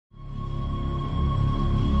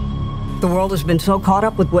The world has been so caught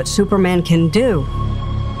up with what Superman can do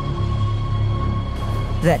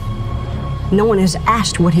that no one has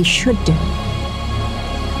asked what he should do.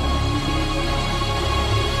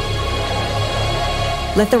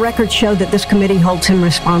 Let the record show that this committee holds him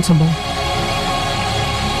responsible.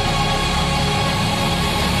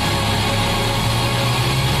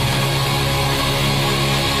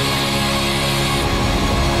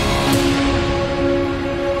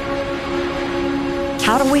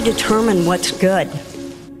 How do we determine what's good?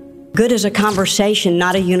 Good is a conversation,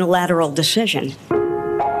 not a unilateral decision.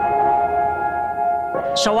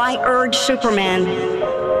 So I urge Superman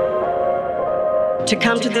to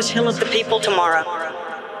come to this hill of the people tomorrow,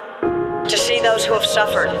 to see those who have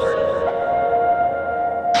suffered.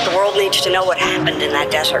 The world needs to know what happened in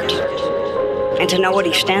that desert, and to know what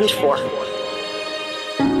he stands for.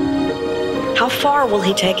 How far will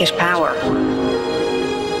he take his power?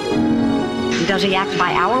 Does he act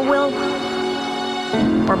by our will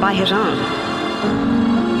or by his own?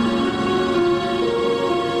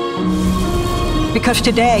 Because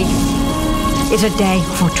today is a day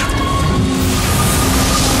for truth.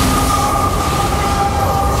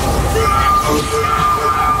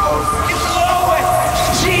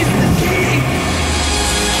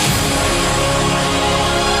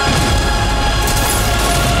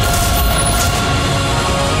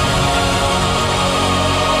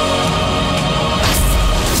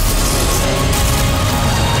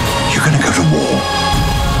 You're gonna go to war.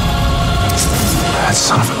 That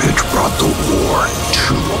son of a bitch brought the war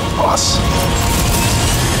to us.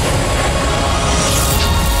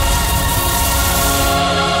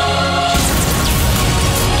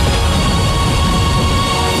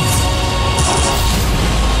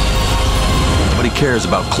 Nobody cares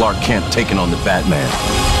about Clark Kent taking on the Batman.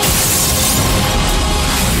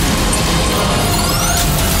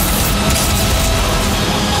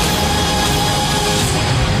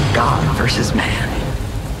 God versus man.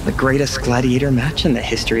 The greatest gladiator match in the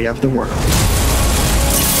history of the world.